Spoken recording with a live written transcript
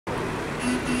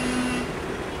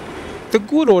The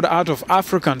good old art of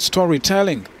African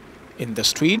storytelling. In the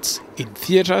streets, in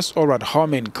theaters or at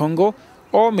home in Congo,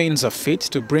 all means are fit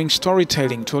to bring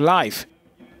storytelling to life.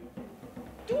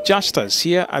 Just as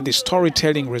here at the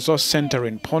Storytelling Resource Center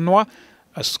in Ponwa,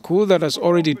 a school that has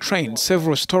already trained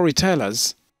several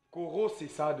storytellers. I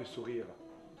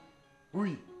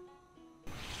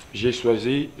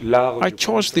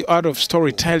chose the art of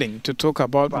storytelling to talk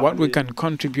about what we can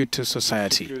contribute to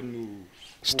society.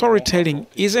 Storytelling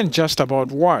isn't just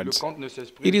about words.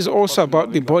 It is also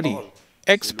about the body,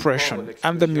 expression,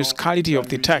 and the musicality of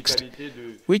the text,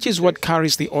 which is what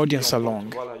carries the audience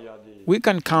along. We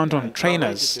can count on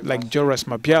trainers like Joras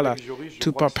Mabiala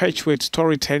to perpetuate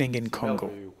storytelling in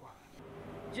Congo.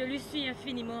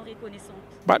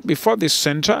 But before this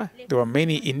center, there were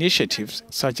many initiatives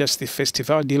such as the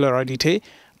Festival de l'Oralité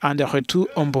and the Retour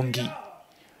Ombongi.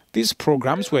 These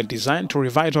programs were designed to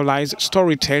revitalize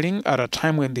storytelling at a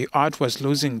time when the art was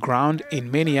losing ground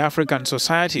in many African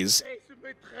societies.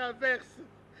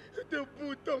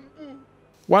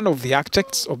 One of the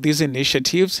architects of these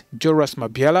initiatives, Joras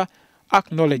Mabiala,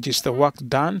 acknowledges the work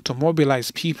done to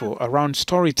mobilize people around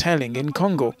storytelling in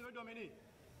Congo.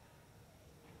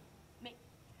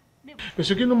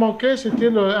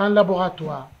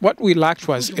 What we lacked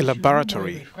was a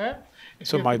laboratory.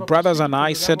 So my brothers and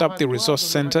I set up the resource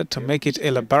center to make it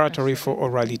a laboratory for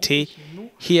oralité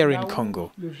here in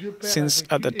Congo, since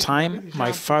at the time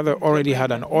my father already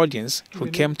had an audience who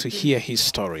came to hear his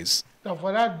stories.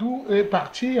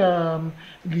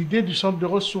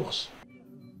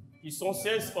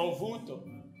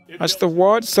 As the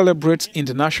world celebrates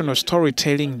International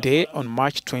Storytelling Day on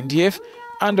March 20th,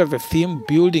 under the theme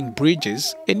Building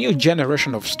Bridges, a new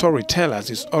generation of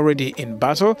storytellers is already in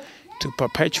battle to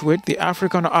perpetuate the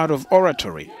African art of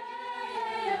oratory.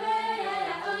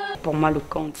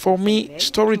 For me,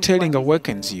 storytelling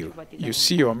awakens you. You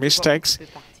see your mistakes,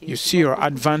 you see your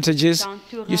advantages,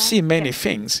 you see many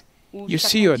things, you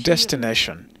see your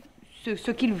destination.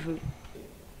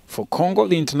 For Congo,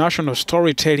 the International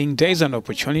Storytelling Day is an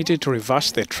opportunity to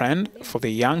reverse the trend for the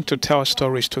young to tell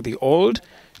stories to the old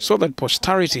so that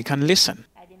posterity can listen.